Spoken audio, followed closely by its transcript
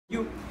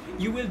You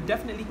will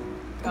definitely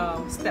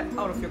step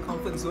out of your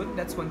comfort zone.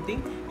 That's one thing.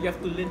 You have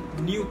to learn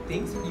new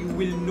things. You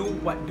will know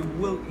what the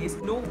world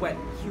is, know what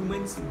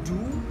humans do,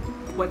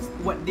 what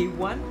they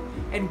want,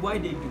 and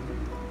why they do.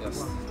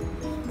 Yes.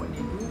 What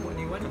they do, what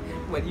they want,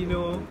 what you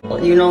know.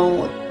 What you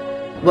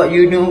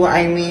know, what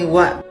I mean,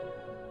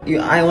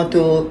 I want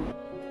to,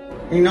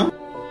 you know.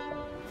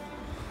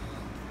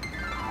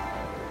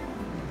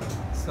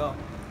 So,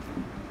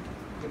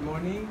 good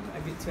morning. I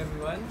greet to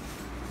everyone.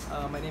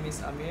 My name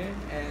is Amir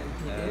and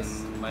he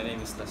is. My name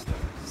is Lester.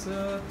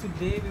 So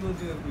today we will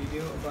do a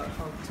video about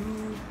how to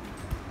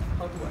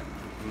what?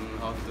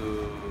 How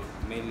to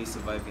mainly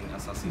survive in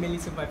Asasi. Mainly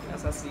survive in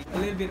Asasi. A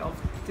little bit of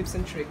tips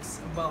and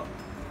tricks about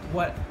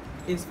what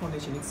is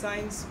foundation in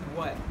science,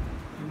 what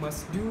you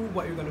must do,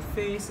 what you're gonna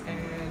face,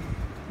 and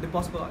the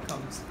possible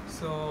outcomes.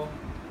 So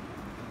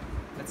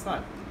let's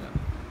start. Yeah.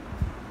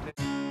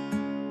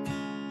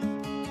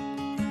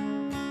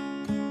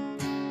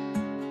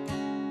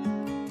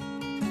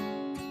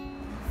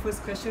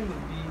 First question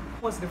would be,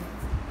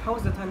 how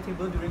was the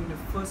timetable during the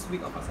first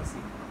week of Asasi?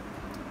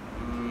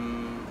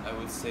 I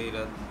would say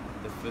that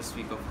the first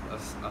week of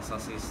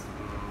Asasi is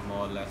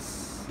more or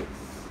less,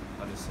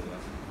 how to say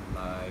that,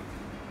 like,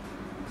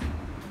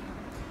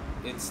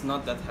 it's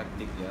not that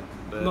hectic yet.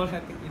 But Not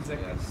hectic,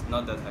 exactly. Yes,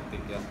 not that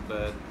hectic yet,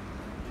 but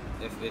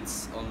if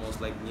it's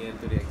almost like near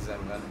to the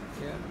exam, then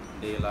Yeah.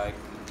 they like,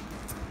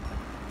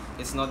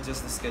 it's not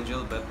just the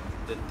schedule, but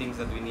the things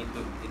that we need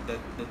to,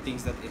 the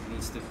things that it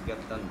needs to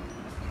get done.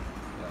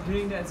 Yeah.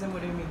 During the exam,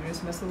 what do you mean? During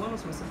semester 1 or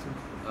semester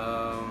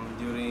 2?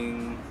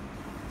 During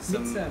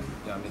Mid-sem.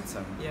 Yeah,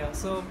 mid-sem. Yeah,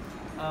 so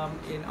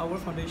in our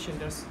foundation,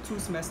 there's 2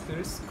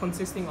 semesters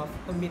consisting of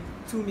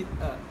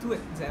two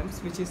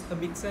exams, which is a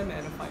mid-sem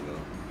and a final.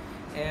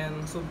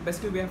 And so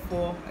basically we have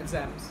 4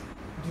 exams.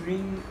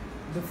 During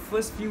the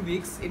first few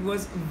weeks, it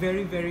was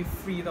very, very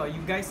free though.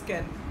 You guys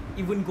can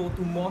even go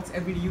to malls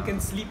every day. You can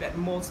sleep at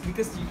malls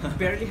because you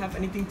barely have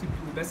anything to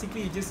do.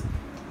 Basically, you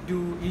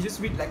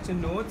just read lecture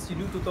notes, you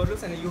do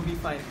tutorials, and then you'll be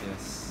fine.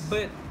 Yes.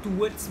 But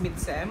towards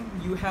mid-sem,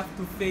 you have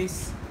to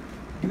face.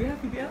 Do we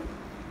have PBL?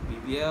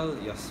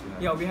 PBL, yes, we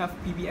have. Yeah, we have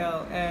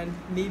PBL, and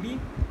maybe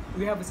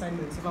we have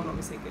assignments if I'm not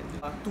mistaken.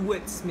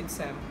 Towards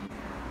mid-sem,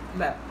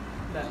 lab,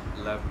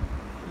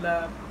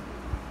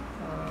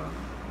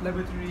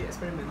 laboratory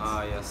experiments.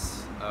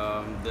 Yes.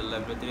 The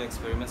laboratory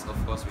experiments, of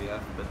course, we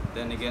have, but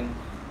then again,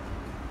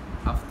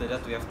 after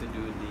that, we have to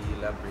do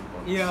the lab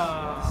reports.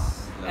 Yeah,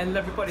 Yes, and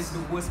lab report is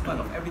the worst part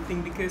of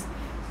everything because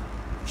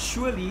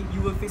surely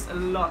you will face a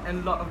lot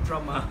of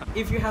drama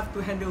if you have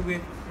to handle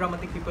with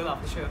dramatic people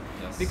for sure.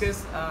 Yes.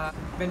 Because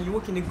when you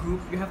work in a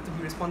group, you have to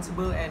be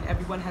responsible and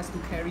everyone has to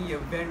carry a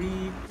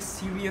very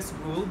serious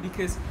role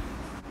because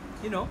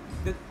you know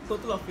the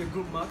total of your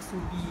group marks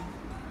will be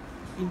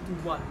into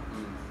one,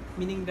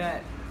 meaning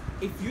that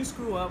if you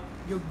screw up,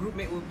 your group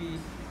mate will be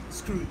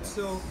screwed. Yes.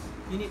 So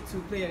you need to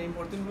play an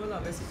important role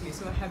basically.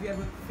 So have you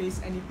ever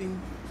faced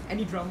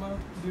any drama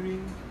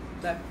during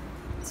that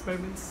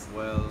experiments?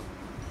 Well,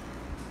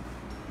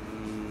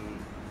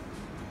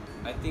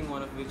 I think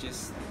one of which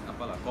is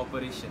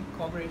cooperation.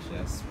 Cooperation.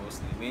 Yes,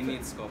 mostly. Mainly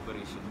it's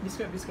cooperation.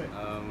 Describe.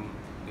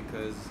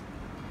 Because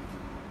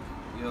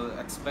you'll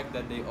expect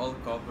that they all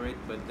cooperate,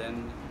 but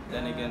then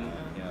again,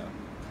 yeah,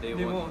 they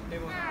won't. They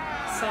won't.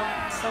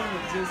 Some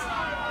would just.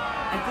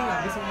 I think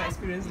based on my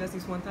experience, there's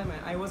this one time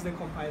I was the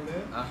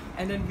compiler,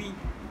 and then the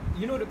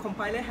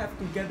compiler have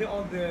to gather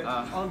all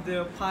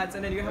the parts,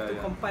 and then you have to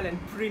compile and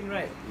print,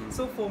 right?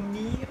 So for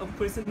me, a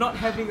person not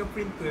having a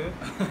printer,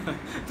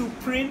 to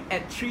print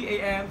at 3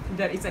 AM,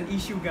 that is an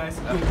issue, guys.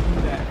 Don't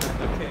do that.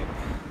 Okay.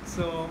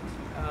 So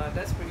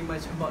that's pretty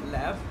much about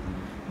lab.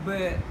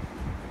 But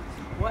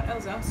what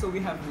else? So we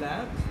have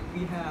lab,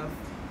 we have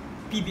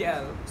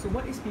PBL. So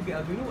what is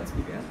PBL? Do you know what's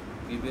PBL?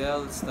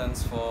 PBL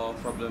stands for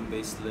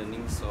problem-based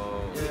learning. So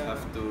we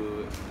have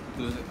to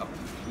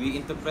we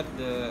interpret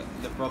the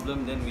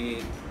problem, then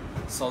we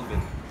solve it.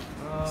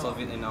 Solve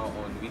it in our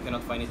own. We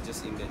cannot find it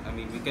just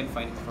we can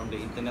find it from the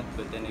internet,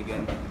 but then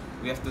again,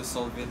 we have to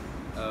solve it.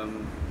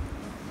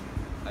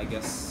 I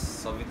guess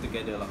solve it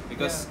together,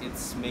 because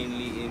it's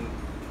mainly in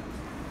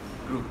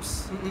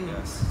groups.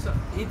 Yes. So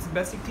it's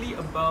basically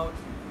about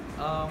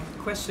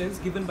questions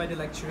given by the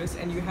lecturers,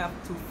 and you have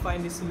to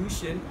find a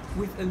solution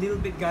with a little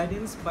bit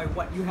guidance by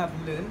what you have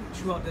learned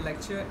throughout the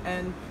lecture,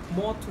 and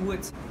more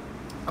towards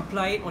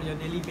apply it on your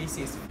daily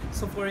basis.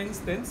 So for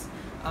instance,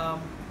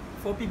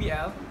 for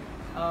PBL,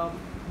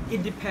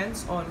 it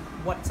depends on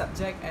what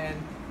subject and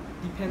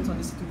depends on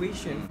the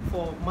situation.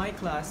 For my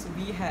class,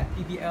 we had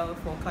PBL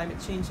for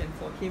climate change, and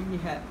for him he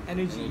had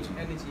energy.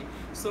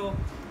 So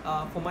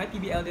for my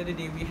PBL the other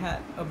day, we had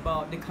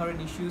about the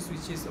current issues,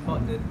 which is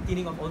about the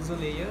thinning of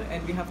ozone layer,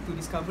 and we have to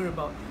discover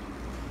about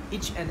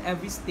each and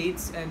every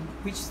states and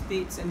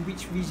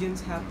which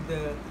regions have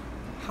the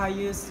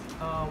highest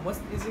what's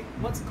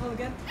it called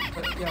again?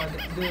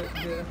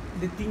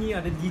 The thingy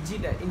or the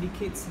digit that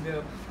indicates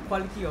the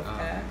quality of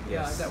air.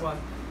 Yes. Yeah, that one.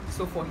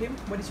 So for him,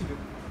 what did you do?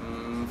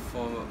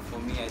 For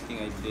me, I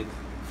think I did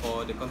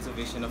for the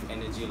conservation of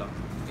energy lah,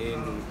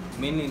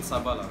 mainly in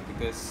Sabah lah,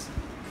 because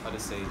how to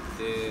say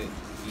the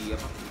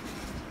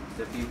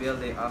PBL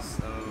they ask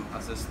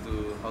us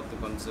to how to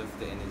conserve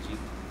the energy.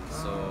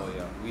 So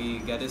yeah, we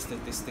gather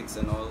statistics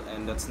and all,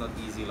 and that's not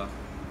easy lah,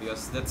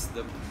 because that's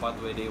the part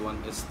where they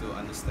want us to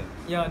understand.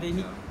 Yeah, they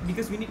need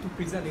because we need to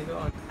present later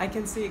on. I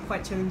can say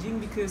quite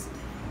challenging because,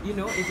 you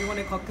know, if you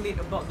want to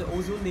calculate about the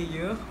ozone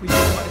layer, which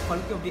is about the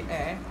quality of the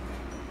air,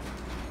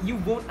 you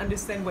won't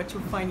understand what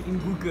you find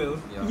in Google.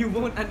 Yeah. You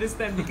won't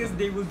understand because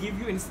they will give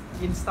you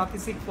in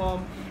statistic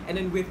form, and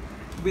then with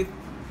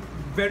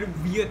very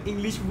weird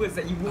English words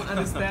that you won't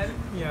understand.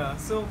 Yeah,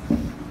 so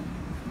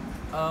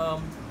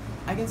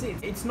I can say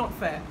it's not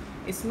fair.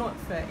 It's not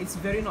fair. It's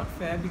very not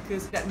fair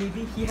because that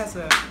maybe he has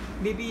a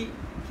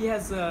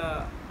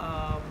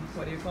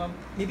what do you call?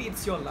 Maybe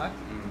it's your luck.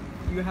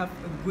 You have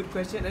a good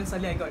question and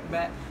suddenly I got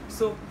bad.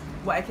 So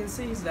what I can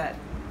say is that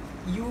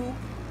you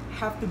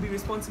have to be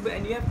responsible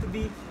and you have to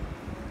be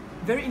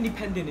very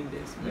independent in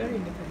this. Very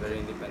independent. Very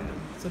independent.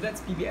 So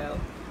that's PBL,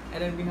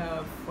 and then we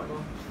have what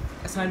more?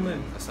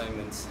 Assignment.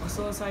 Assignments.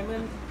 Also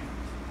assignment.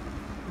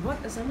 What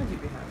assignment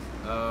did we have?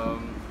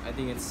 I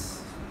think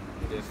it's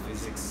the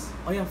physics.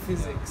 Oh yeah,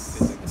 physics.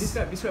 Yeah,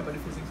 physics. Describe about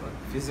the physics one.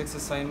 Physics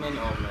assignment.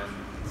 Oh man,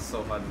 it's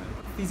so hard, man.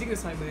 Physics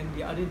assignment.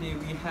 The other day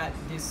we had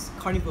this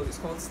carnival. It's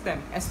called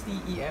STEM.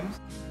 STEM.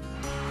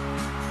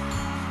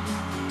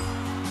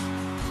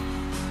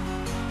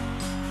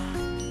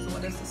 So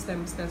what does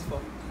STEM stands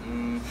for?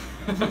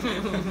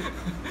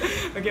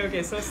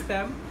 Okay. So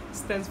STEM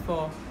stands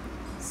for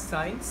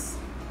science,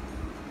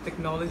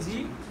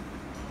 technology,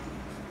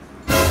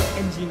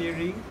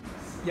 engineering,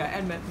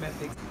 and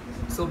mathematics.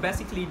 So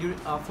basically,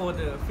 for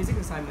the physics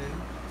assignment,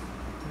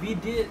 we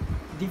did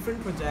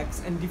different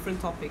projects and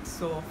different topics.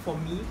 So for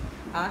me,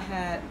 I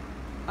had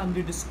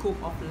under the scope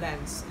of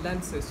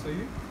lenses. So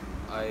you?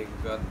 I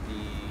got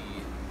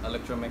the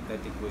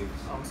electromagnetic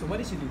waves. So what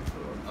did you do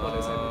for the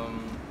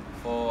assignment?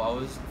 For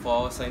our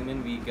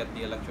assignment, we get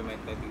the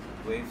electromagnetic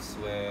waves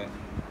where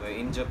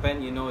in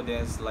Japan, you know,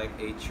 there's like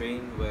a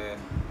train where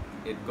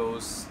it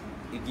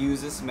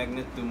uses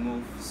magnet to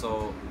move,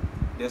 so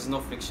there's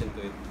no friction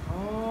to it.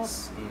 Oh,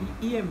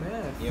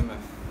 EMF.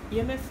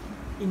 EMF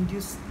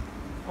induced.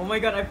 Oh my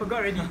god, I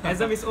forgot already.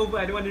 Exam is over.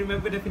 I don't want to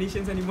remember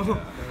definitions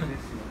anymore.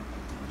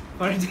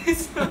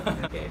 Paradise.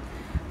 Okay.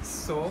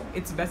 So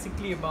it's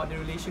basically about the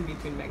relation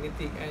between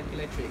magnetic and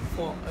electric.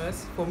 For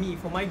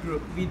my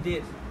group, we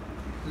did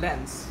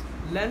lens.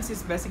 Lens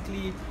is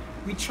basically,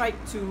 we tried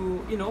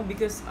to, you know,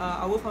 because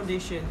our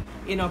foundation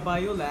in our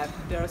bio lab,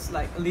 there's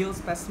like a little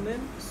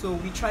specimen, so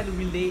we try to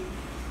relate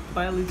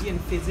biology and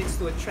physics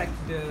to attract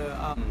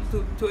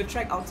to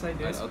attract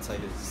outsiders,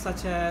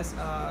 such as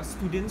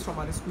students from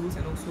other schools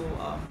and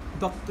also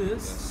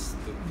doctors. Yes,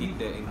 to pique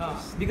their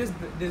interest. Because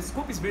the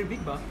scope is very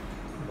big, wow.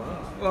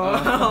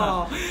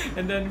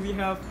 And then we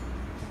have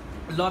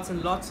lots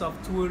and lots of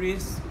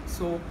tourists,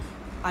 so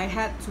I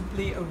had to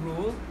play a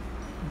role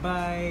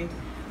by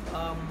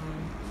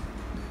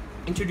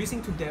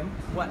introducing to them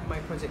what my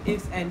project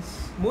is, and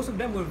most of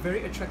them were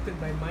very attracted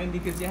by mine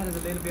because they had a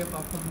little bit of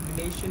a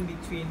combination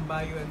between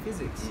bio and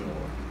physics. So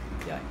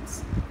yeah,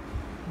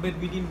 but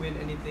we didn't win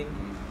anything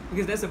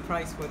because there's a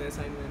prize for the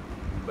assignment.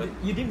 But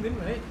you didn't win,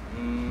 right?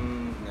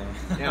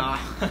 Nah. Yeah.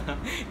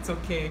 It's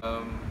okay.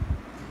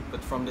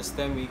 But from the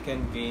STEM we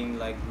can gain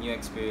like new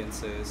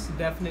experiences.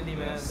 Definitely,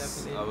 man. Yes,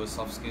 Definitely. our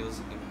soft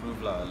skills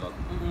improve a lot.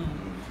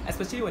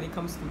 Especially when it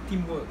comes to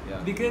teamwork.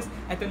 Yeah. Because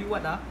I tell you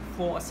what,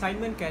 for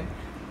assignment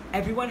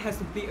everyone has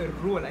to play a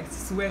role, I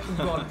swear to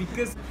God.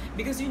 because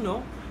you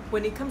know,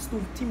 when it comes to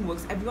teamwork,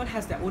 everyone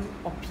has their own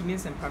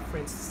opinions and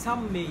preference.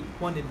 Some may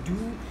want to do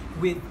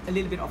with a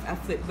little bit of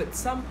effort, but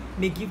some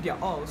may give their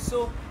all.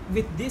 So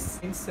with this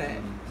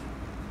mindset,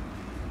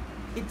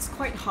 it's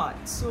quite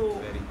hard. So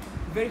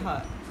very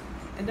hard.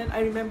 And then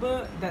I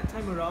remember that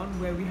time around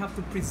where we have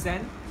to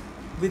present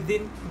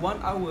within 1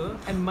 hour,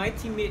 and my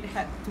teammate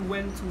had to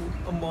went to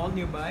a mall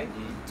nearby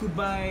to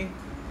buy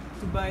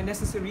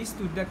necessaries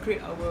to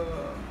decorate our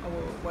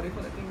what do you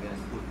call that thing again?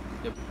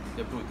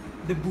 The booth.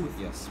 The booth.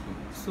 Yes.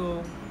 Booth.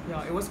 So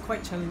yeah, it was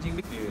quite challenging.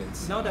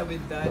 Experience. Now that we're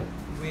done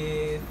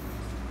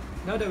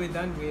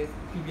with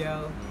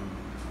PBL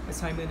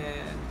assignment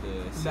and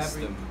The lab,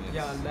 system,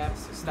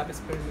 yes. lab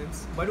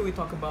experiments, why don't we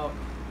talk about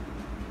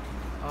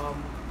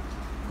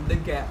the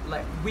gap,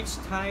 like which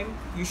time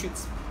you should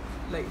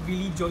like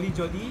really jolly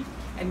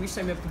and which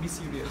time you have to be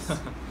serious.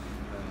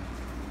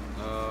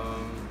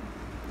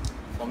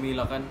 For me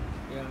lah kan,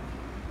 Yeah.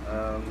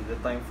 the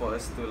time for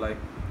us to like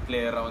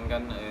play around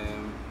kan,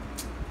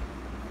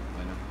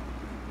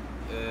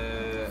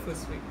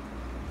 First week.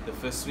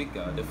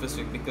 the first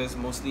week because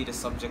mostly the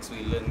subjects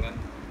we learn kan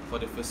for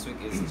the first week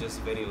is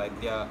just very like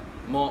they are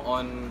more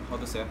on how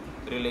to say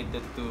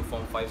related to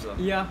Form 5s lah.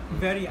 Yeah,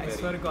 very. I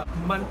swear to God,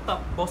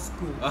 mantap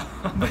bosku.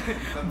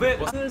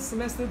 But after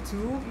semester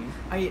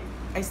 2, I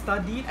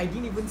studied. I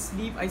didn't even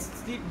sleep. I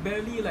sleep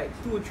barely like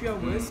 2 or 3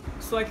 hours.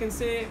 So I can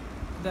say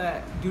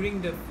that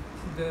during the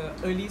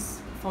early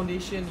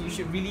foundation, you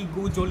should really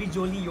go jolly.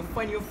 You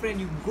find your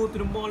friend, you go to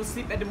the mall,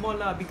 sleep at the mall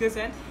lah. Because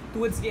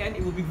towards the end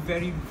it will be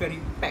very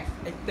packed.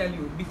 I tell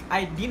you,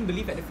 I didn't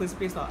believe at the first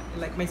place lah.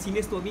 Like my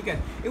seniors told me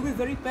it will be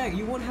very packed.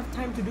 You won't have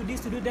time to do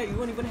this, to do that. You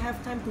won't even have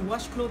time to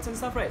wash clothes and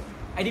stuff, right?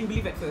 I didn't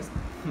believe at first,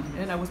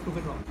 and I was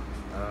proven wrong.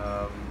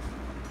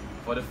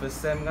 For the first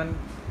sem kan,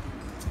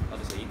 how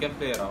to say, you can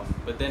play around,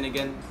 but then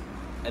again,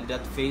 at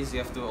that phase you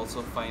have to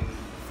also find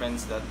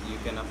friends that you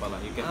can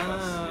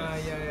trust.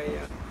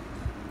 Yeah.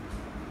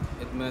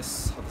 It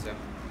must, how to say,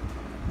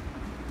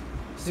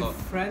 The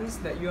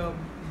friends that you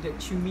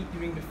meet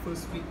during the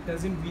first week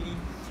doesn't really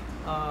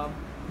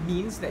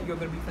means that you're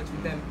gonna be friends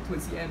with them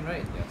towards the end,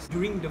 right? Yes.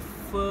 During the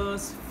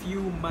first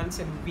few months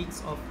and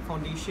weeks of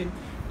foundation,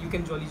 you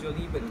can jolly,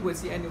 but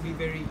towards the end you'll be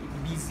very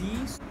busy.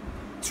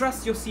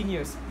 Trust your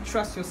seniors,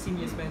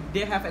 man.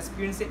 They have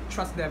experienced it.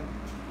 Trust them.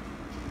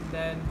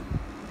 Then,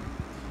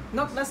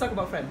 let's talk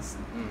about friends.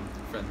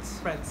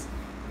 Friends.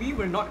 We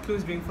were not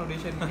close during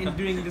foundation.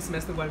 During the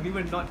semester 1, we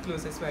were not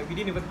close as well. We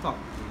didn't even talk.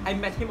 I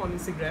met him on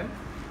Instagram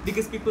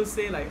because people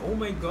say like, oh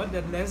my god,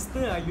 that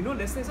Lester, you know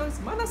Lester? So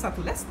mana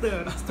satu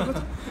Lester?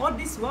 Oh,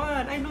 this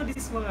one. I know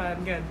this one.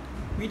 Kan?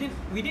 We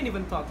didn't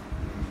even talk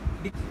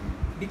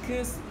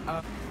because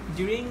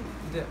during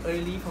the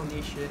early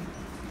foundation,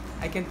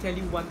 I can tell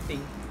you one thing: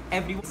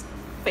 everyone's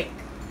fake.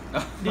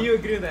 Do you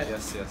agree with that?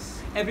 Yes.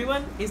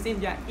 Everyone is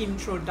in their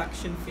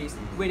introduction phase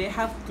where they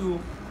have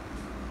to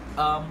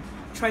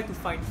try to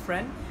find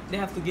friend. They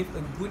have to give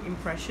a good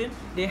impression.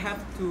 They have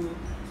to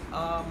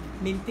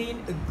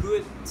maintain a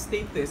good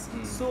status.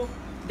 So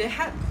they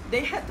had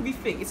to be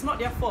fake. It's not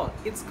their fault.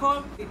 It's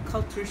called a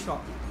culture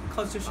shock.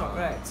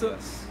 Right? So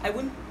yes.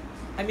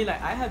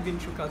 I have been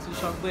through culture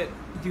shock, but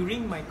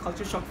during my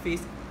culture shock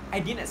phase,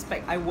 I didn't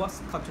expect I was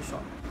culture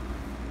shock.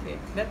 Okay,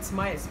 that's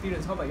my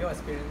experience. How about your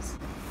experience?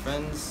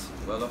 Friends,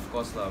 well, of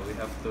course lah, we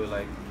have to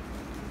like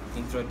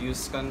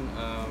introduce kan.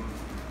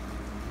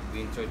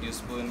 We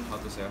introduce pun,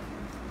 how to say,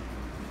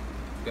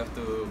 you have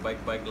to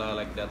baik lah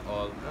like that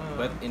all.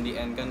 But in the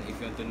end kan, if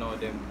you want to know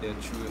them, their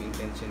true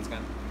intentions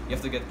kan, you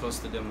have to get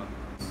close to them lah.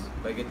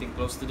 By getting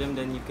close to them,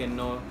 then you can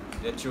know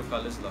their true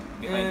colors lah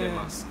behind their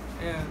mask.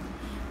 Yeah,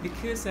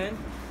 because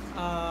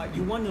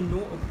you want to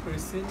know a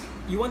person,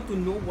 you want to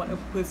know what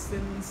a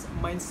person's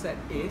mindset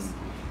is.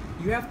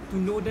 You have to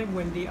know them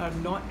when they are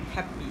not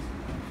happy,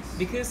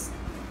 because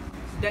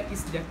that is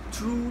their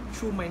true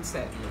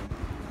mindset.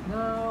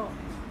 Now,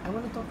 I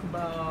want to talk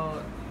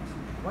about,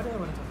 what do I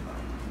want to talk about?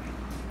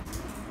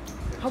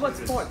 How about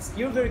sports?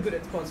 You're very good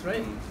at sports,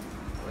 right?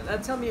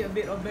 Tell me a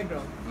bit of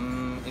background.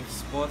 In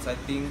sports, I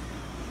think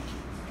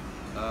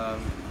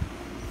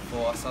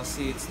for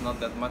Asasi it's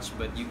not that much,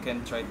 but you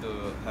can try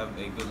to have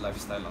a good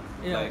lifestyle.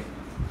 Yeah. Like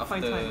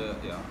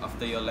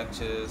after your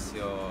lectures,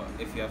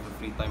 if you have a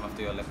free time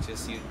after your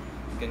lectures, you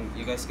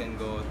guys can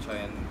go try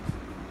and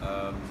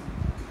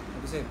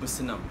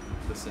bersenam.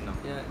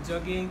 Yeah,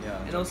 jogging. Yeah,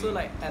 and jogging. Also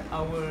like at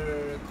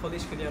our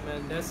college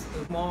Kediaman, there's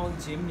a small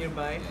gym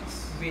nearby,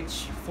 Yes.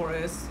 which for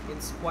us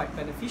it's quite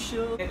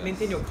beneficial. Yes.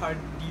 Maintain your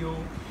cardio,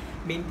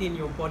 maintain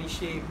your body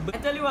shape. But I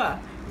tell you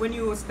what, when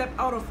you step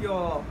out of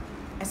your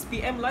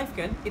SPM life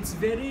kan, it's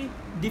very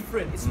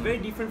different. It's very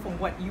different from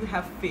what you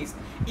have faced.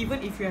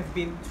 Even if you have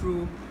been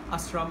through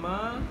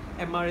asrama,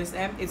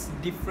 MRSM, it's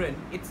different.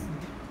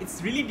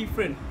 It's really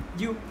different.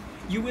 You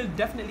will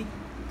definitely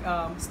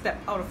step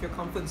out of your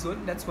comfort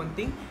zone. That's one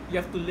thing. You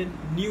have to learn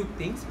new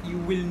things. You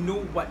will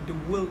know what the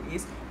world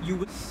is.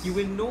 You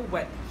will know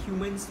what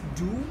humans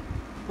do,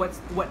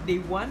 what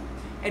they want,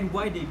 and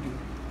why they do.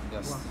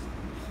 Yes. Wow.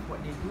 What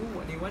they do,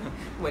 what they want,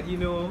 what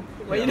you know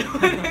what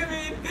I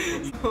mean.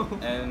 So,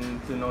 And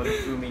to know the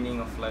true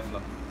meaning of life lah.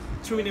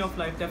 true meaning of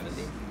life,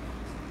 definitely.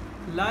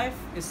 Life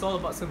is all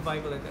about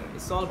survival.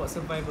 It's all about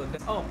survival.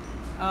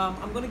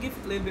 I'm gonna give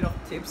a little bit of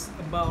tips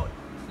about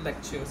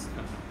lectures.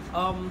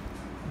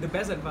 The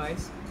best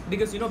advice,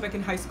 because back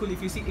in high school,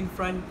 if you sit in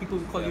front, people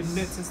will call you Yes.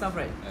 nerds and stuff,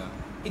 right? Yeah.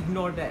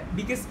 Ignore that,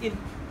 because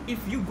if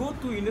you go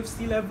to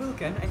university level,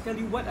 I tell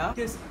you what,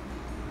 because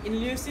in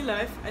university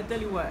life, I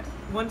tell you what,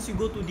 once you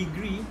go to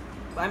degree,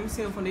 I'm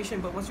still on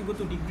foundation, but once you go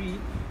to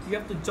degree, you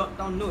have to jot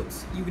down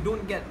notes. You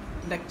don't get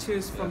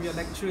lectures from Yes. your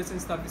lecturers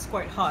and stuff. It's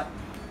quite hard.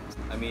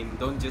 I mean,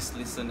 don't just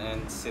listen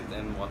and sit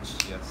and watch.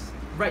 Yes.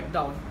 Write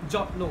down,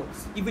 jot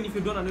notes. Even if you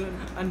don't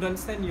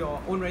understand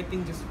your own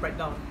writing, just write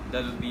down.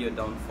 That will be a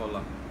downfall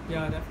lah.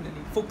 Yeah,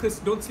 definitely.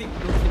 Focus. Don't sleep.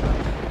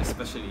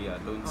 Especially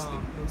don't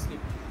sleep. Don't sleep.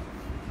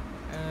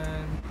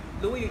 And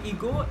lower your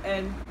ego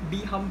and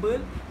be humble.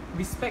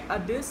 Respect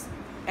others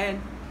and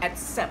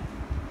accept.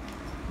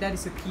 That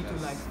is the key to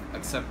Yes. life.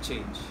 Accept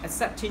change.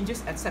 Accept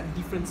changes, accept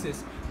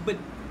differences, but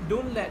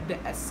don't let the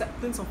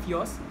acceptance of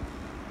yours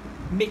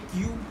make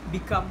you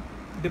become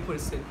the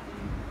person.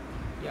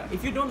 Yeah,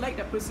 if you don't like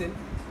that person,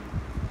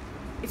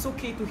 it's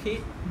okay to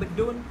hate, but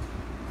don't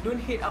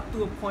hate up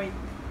to a point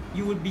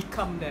you will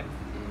become them.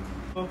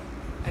 So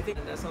I think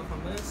that's all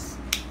from us.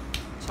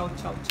 Ciao,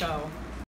 ciao, ciao.